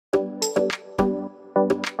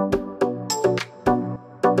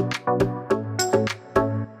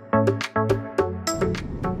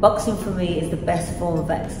Boxing for me is the best form of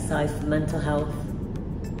exercise for mental health.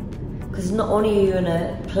 Because not only are you in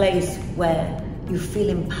a place where you feel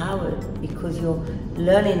empowered because you're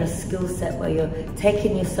learning a skill set where you're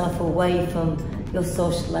taking yourself away from your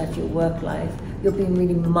social life, your work life, you're being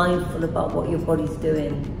really mindful about what your body's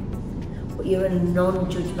doing. But you're in a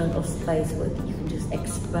non-judgmental space where you can just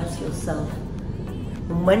express yourself.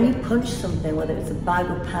 And when you punch something, whether it's a bag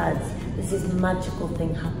of pads, this magical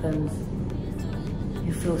thing happens.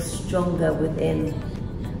 You feel stronger within.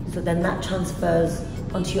 So then that transfers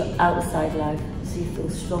onto your outside life. So you feel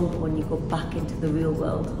stronger when you go back into the real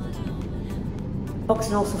world.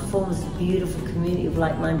 Boxing also forms a beautiful community of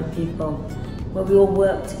like-minded people where we all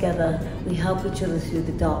work together, we help each other through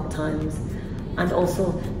the dark times and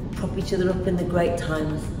also prop each other up in the great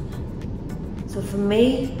times. So for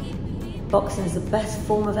me, boxing is the best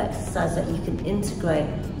form of exercise that you can integrate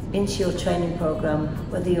into your training program,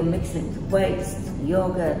 whether you're mixing it with weights,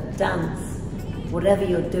 yoga, dance, whatever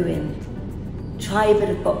you're doing. Try a bit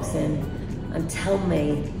of boxing and tell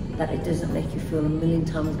me that it doesn't make you feel a million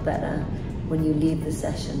times better when you leave the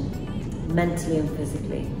session, mentally and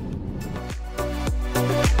physically.